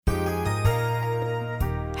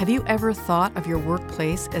Have you ever thought of your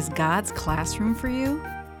workplace as God's classroom for you?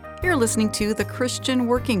 You're listening to The Christian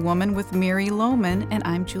Working Woman with Mary Lohman, and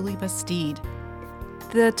I'm Julie Bastide.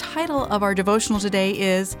 The title of our devotional today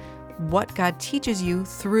is What God Teaches You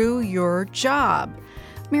Through Your Job.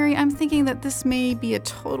 Mary, I'm thinking that this may be a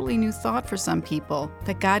totally new thought for some people,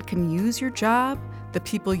 that God can use your job, the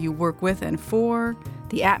people you work with and for,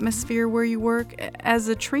 the atmosphere where you work, as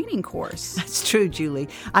a training course. That's true, Julie.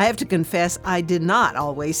 I have to confess, I did not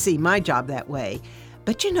always see my job that way.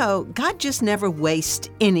 But you know, God just never wastes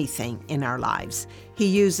anything in our lives. He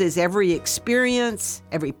uses every experience,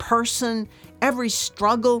 every person, every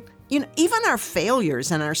struggle, even our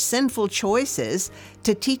failures and our sinful choices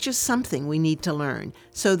to teach us something we need to learn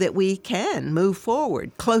so that we can move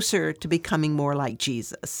forward closer to becoming more like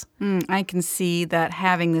Jesus. I can see that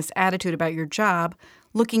having this attitude about your job,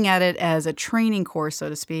 looking at it as a training course, so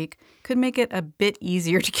to speak, could make it a bit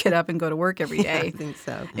easier to get up and go to work every day. Yeah, I think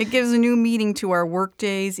so. It gives a new meaning to our work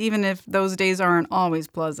days, even if those days aren't always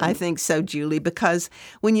pleasant. I think so, Julie, because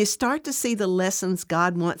when you start to see the lessons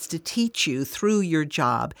God wants to teach you through your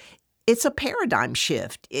job, it's a paradigm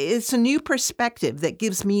shift. It's a new perspective that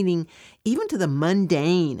gives meaning even to the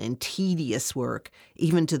mundane and tedious work,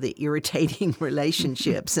 even to the irritating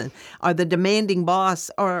relationships or the demanding boss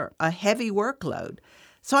or a heavy workload.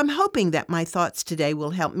 So I'm hoping that my thoughts today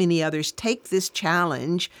will help many others take this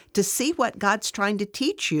challenge to see what God's trying to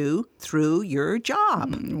teach you through your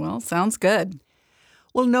job. Well, sounds good.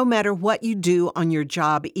 Well, no matter what you do on your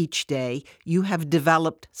job each day, you have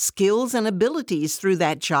developed skills and abilities through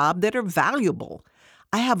that job that are valuable.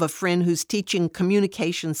 I have a friend who's teaching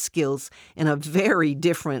communication skills in a very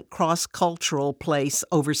different cross-cultural place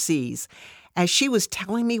overseas. As she was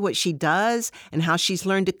telling me what she does and how she's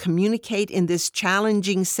learned to communicate in this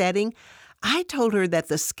challenging setting, I told her that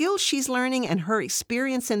the skills she's learning and her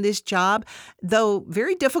experience in this job, though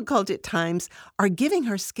very difficult at times, are giving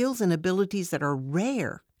her skills and abilities that are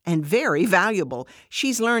rare and very valuable.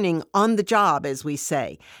 She's learning on the job, as we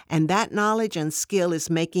say, and that knowledge and skill is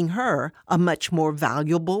making her a much more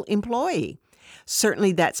valuable employee.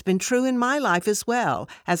 Certainly that's been true in my life as well,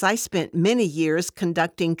 as I spent many years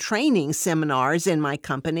conducting training seminars in my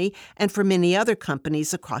company and for many other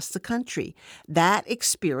companies across the country. That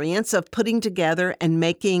experience of putting together and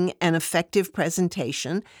making an effective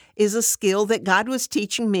presentation is a skill that God was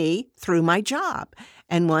teaching me through my job,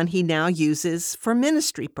 and one He now uses for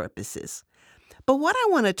ministry purposes. But what I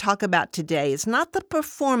want to talk about today is not the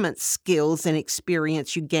performance skills and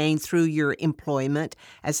experience you gain through your employment,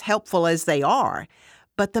 as helpful as they are,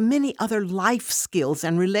 but the many other life skills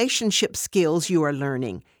and relationship skills you are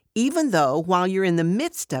learning, even though while you're in the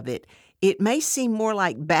midst of it, it may seem more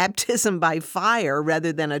like baptism by fire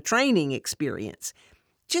rather than a training experience.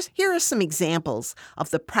 Just here are some examples of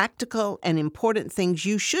the practical and important things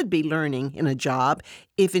you should be learning in a job,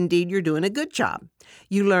 if indeed you're doing a good job.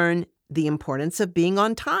 You learn the importance of being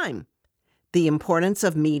on time, the importance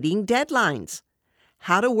of meeting deadlines,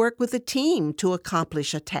 how to work with a team to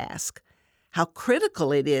accomplish a task, how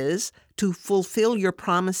critical it is to fulfill your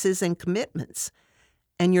promises and commitments.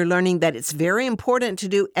 And you're learning that it's very important to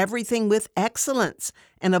do everything with excellence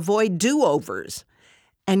and avoid do-overs.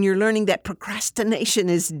 And you're learning that procrastination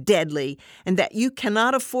is deadly and that you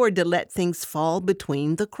cannot afford to let things fall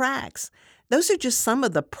between the cracks. Those are just some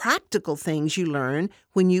of the practical things you learn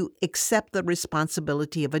when you accept the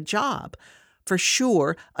responsibility of a job. For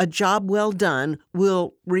sure, a job well done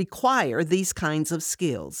will require these kinds of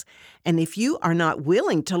skills. And if you are not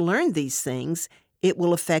willing to learn these things, it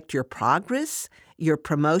will affect your progress, your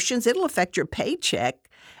promotions, it'll affect your paycheck,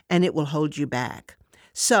 and it will hold you back.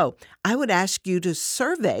 So I would ask you to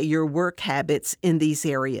survey your work habits in these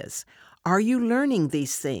areas. Are you learning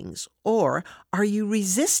these things, or are you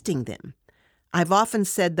resisting them? I've often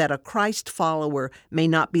said that a Christ follower may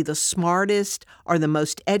not be the smartest or the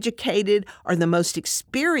most educated or the most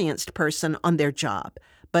experienced person on their job,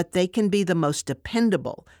 but they can be the most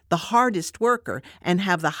dependable, the hardest worker, and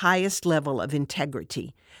have the highest level of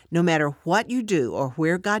integrity. No matter what you do or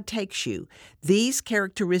where God takes you, these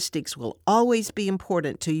characteristics will always be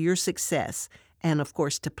important to your success and, of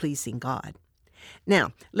course, to pleasing God.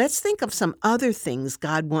 Now, let's think of some other things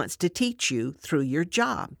God wants to teach you through your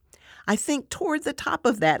job. I think toward the top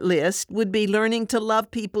of that list would be learning to love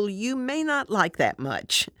people you may not like that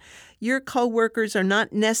much. Your coworkers are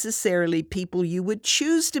not necessarily people you would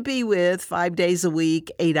choose to be with 5 days a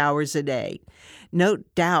week, 8 hours a day. No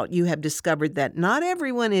doubt you have discovered that not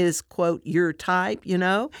everyone is, quote, your type,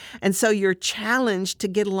 and so you're challenged to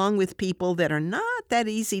get along with people that are not that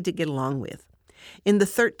easy to get along with. In the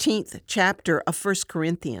 13th chapter of 1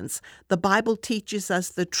 Corinthians, the Bible teaches us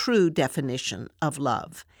the true definition of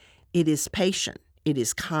love. It is patient. It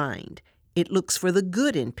is kind. It looks for the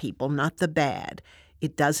good in people, not the bad.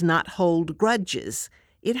 It does not hold grudges.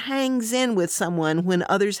 It hangs in with someone when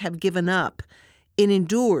others have given up. It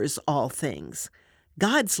endures all things.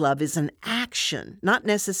 God's love is an action, not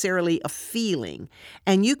necessarily a feeling,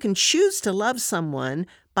 and you can choose to love someone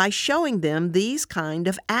by showing them these kind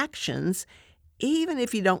of actions, even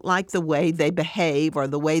if you don't like the way they behave or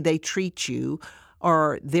the way they treat you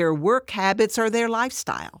or their work habits or their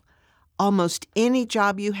lifestyle. Almost any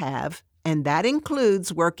job you have, and that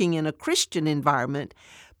includes working in a Christian environment,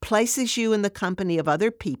 places you in the company of other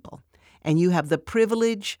people, and you have the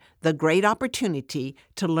privilege, the great opportunity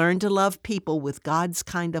to learn to love people with God's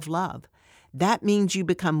kind of love. That means you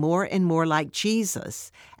become more and more like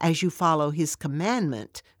Jesus as you follow His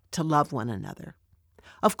commandment to love one another.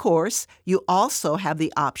 Of course, you also have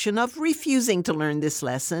the option of refusing to learn this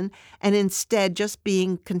lesson and instead just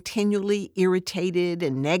being continually irritated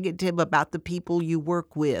and negative about the people you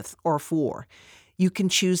work with or for. You can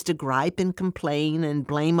choose to gripe and complain and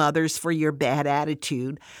blame others for your bad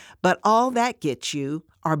attitude, but all that gets you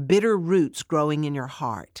are bitter roots growing in your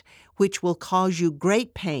heart, which will cause you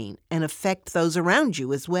great pain and affect those around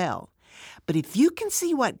you as well. But if you can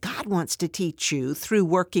see what God wants to teach you through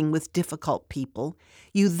working with difficult people,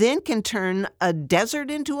 you then can turn a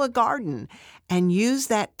desert into a garden and use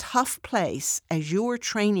that tough place as your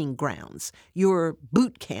training grounds, your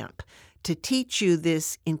boot camp, to teach you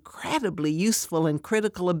this incredibly useful and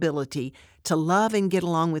critical ability to love and get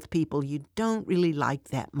along with people you don't really like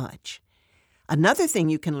that much. Another thing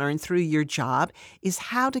you can learn through your job is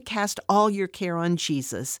how to cast all your care on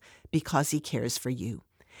Jesus because He cares for you.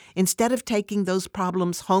 Instead of taking those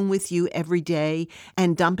problems home with you every day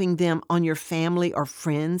and dumping them on your family or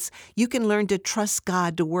friends, you can learn to trust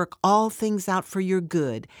God to work all things out for your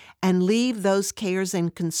good and leave those cares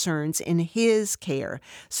and concerns in His care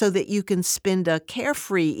so that you can spend a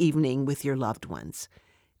carefree evening with your loved ones.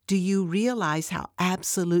 Do you realize how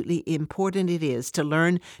absolutely important it is to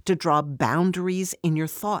learn to draw boundaries in your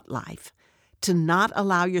thought life, to not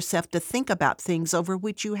allow yourself to think about things over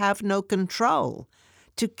which you have no control,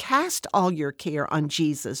 to cast all your care on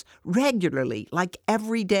Jesus regularly, like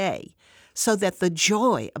every day, so that the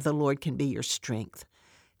joy of the Lord can be your strength?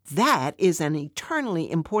 That is an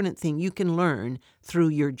eternally important thing you can learn through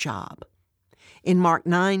your job. In Mark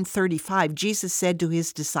 9:35, Jesus said to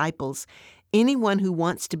His disciples, "Anyone who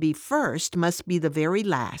wants to be first must be the very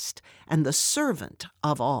last and the servant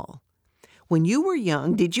of all." When you were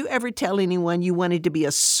young, did you ever tell anyone you wanted to be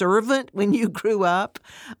a servant when you grew up?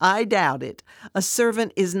 I doubt it. A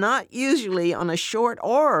servant is not usually on a short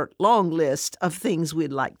or long list of things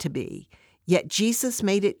we'd like to be. Yet Jesus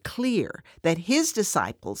made it clear that His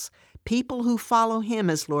disciples, people who follow Him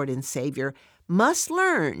as Lord and Savior, must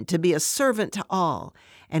learn to be a servant to all.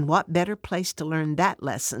 And what better place to learn that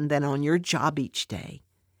lesson than on your job each day?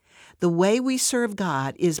 The way we serve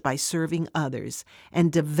God is by serving others,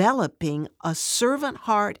 and developing a servant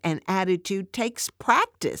heart and attitude takes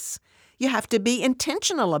practice. You have to be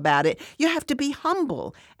intentional about it. You have to be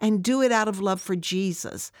humble and do it out of love for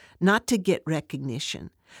Jesus, not to get recognition.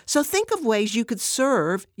 So think of ways you could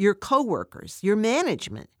serve your coworkers, your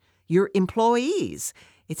management, your employees.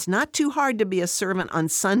 It's not too hard to be a servant on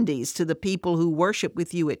Sundays to the people who worship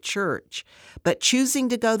with you at church, but choosing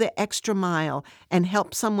to go the extra mile and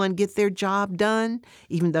help someone get their job done,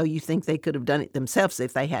 even though you think they could have done it themselves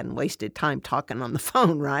if they hadn't wasted time talking on the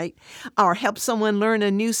phone, right? Or help someone learn a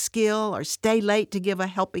new skill, or stay late to give a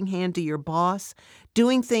helping hand to your boss,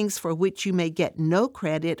 doing things for which you may get no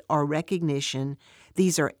credit or recognition.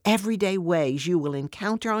 These are everyday ways you will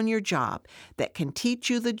encounter on your job that can teach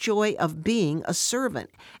you the joy of being a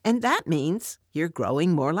servant. And that means you're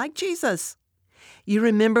growing more like Jesus. You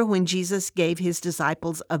remember when Jesus gave His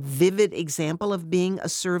disciples a vivid example of being a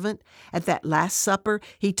servant? At that Last Supper,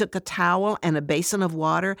 He took a towel and a basin of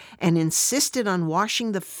water and insisted on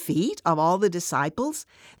washing the feet of all the disciples.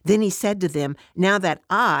 Then He said to them, "Now that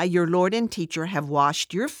I, your Lord and teacher, have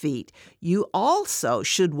washed your feet, you also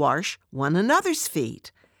should wash one another's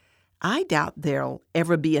feet." I doubt there'll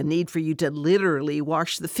ever be a need for you to literally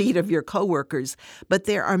wash the feet of your coworkers, but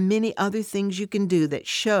there are many other things you can do that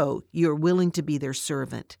show you're willing to be their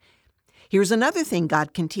servant. Here's another thing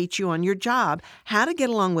God can teach you on your job: how to get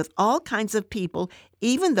along with all kinds of people,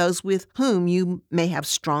 even those with whom you may have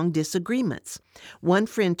strong disagreements. One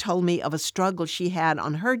friend told me of a struggle she had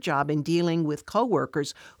on her job in dealing with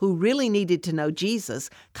coworkers who really needed to know Jesus,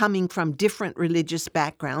 coming from different religious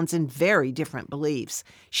backgrounds and very different beliefs.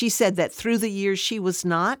 She said that through the years she was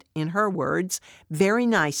not, in her words, very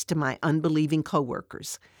nice to my unbelieving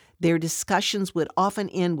coworkers. Their discussions would often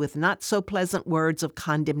end with not-so-pleasant words of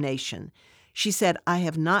condemnation. She said, "I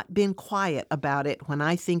have not been quiet about it when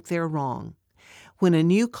I think they're wrong." When a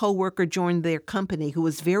new coworker joined their company who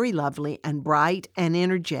was very lovely and bright and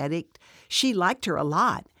energetic, she liked her a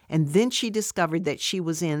lot, and then she discovered that she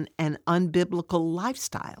was in an unbiblical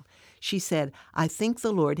lifestyle. She said, "I think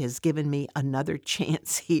the Lord has given me another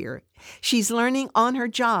chance here." She's learning on her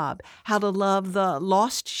job how to love the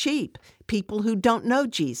lost sheep, people who don't know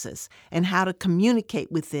Jesus, and how to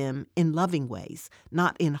communicate with them in loving ways,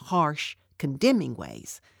 not in harsh, condemning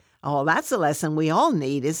ways. Oh, that's a lesson we all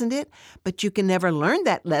need, isn't it? But you can never learn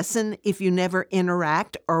that lesson if you never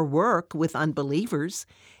interact or work with unbelievers.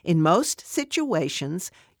 In most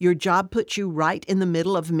situations, your job puts you right in the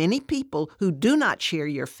middle of many people who do not share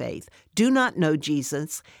your faith, do not know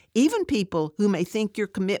Jesus, even people who may think your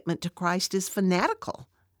commitment to Christ is fanatical.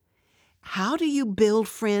 How do you build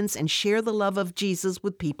friends and share the love of Jesus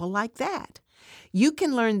with people like that? You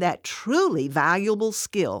can learn that truly valuable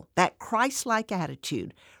skill, that Christ-like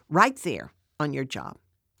attitude, right there on your job.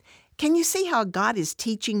 Can you see how God is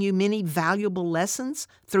teaching you many valuable lessons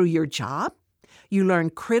through your job? You learn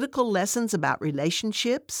critical lessons about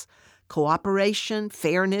relationships, cooperation,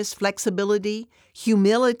 fairness, flexibility,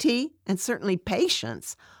 humility, and certainly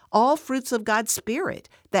patience, all fruits of God's Spirit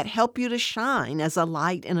that help you to shine as a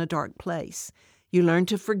light in a dark place. You learn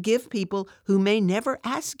to forgive people who may never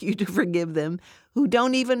ask you to forgive them, who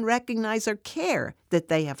don't even recognize or care that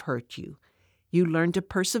they have hurt you. You learn to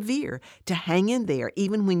persevere, to hang in there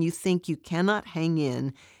even when you think you cannot hang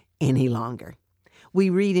in any longer. We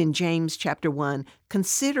read in James chapter 1,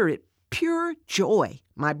 "Consider it pure joy,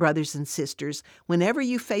 my brothers and sisters, whenever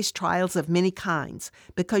you face trials of many kinds,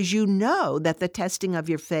 because you know that the testing of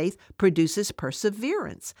your faith produces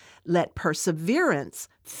perseverance. Let perseverance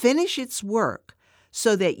finish its work,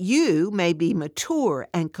 so that you may be mature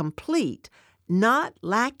and complete, not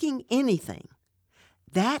lacking anything."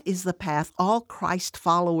 That is the path all Christ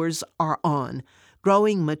followers are on,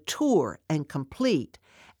 growing mature and complete,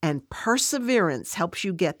 and perseverance helps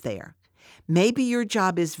you get there. Maybe your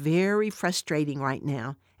job is very frustrating right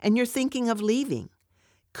now, and you're thinking of leaving.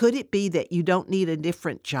 Could it be that you don't need a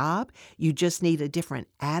different job? You just need a different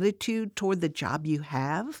attitude toward the job you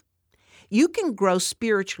have? You can grow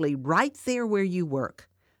spiritually right there where you work.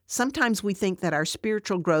 Sometimes we think that our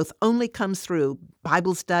spiritual growth only comes through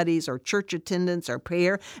Bible studies or church attendance or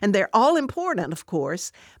prayer, and they're all important, of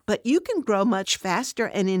course, but you can grow much faster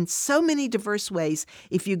and in so many diverse ways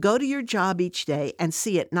if you go to your job each day and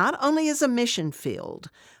see it not only as a mission field,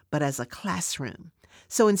 but as a classroom.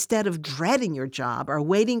 So instead of dreading your job or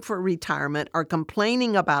waiting for retirement or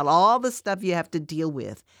complaining about all the stuff you have to deal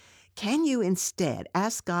with, can you instead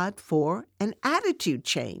ask God for an attitude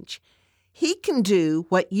change? He can do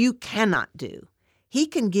what you cannot do. He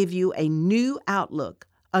can give you a new outlook,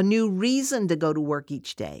 a new reason to go to work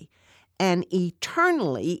each day, an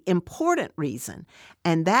eternally important reason,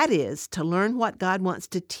 and that is to learn what God wants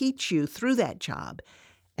to teach you through that job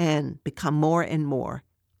and become more and more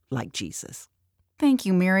like Jesus. Thank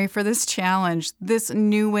you, Mary, for this challenge. This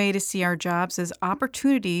new way to see our jobs as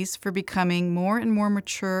opportunities for becoming more and more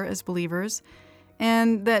mature as believers,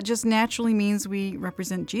 and that just naturally means we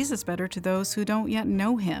represent Jesus better to those who don't yet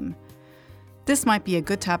know him. This might be a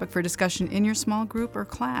good topic for discussion in your small group or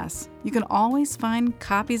class. You can always find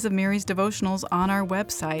copies of Mary's devotionals on our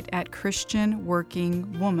website at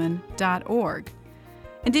christianworkingwoman.org.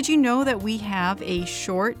 And did you know that we have a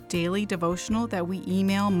short daily devotional that we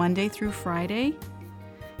email Monday through Friday?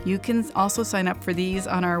 You can also sign up for these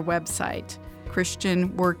on our website,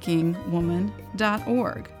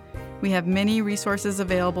 christianworkingwoman.org. We have many resources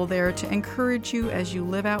available there to encourage you as you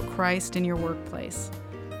live out Christ in your workplace.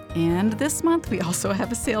 And this month, we also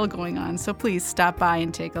have a sale going on, so please stop by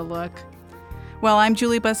and take a look. Well, I'm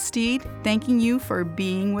Julie Bastide, thanking you for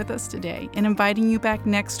being with us today and inviting you back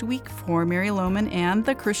next week for Mary Lohman and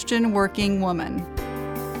the Christian Working Woman.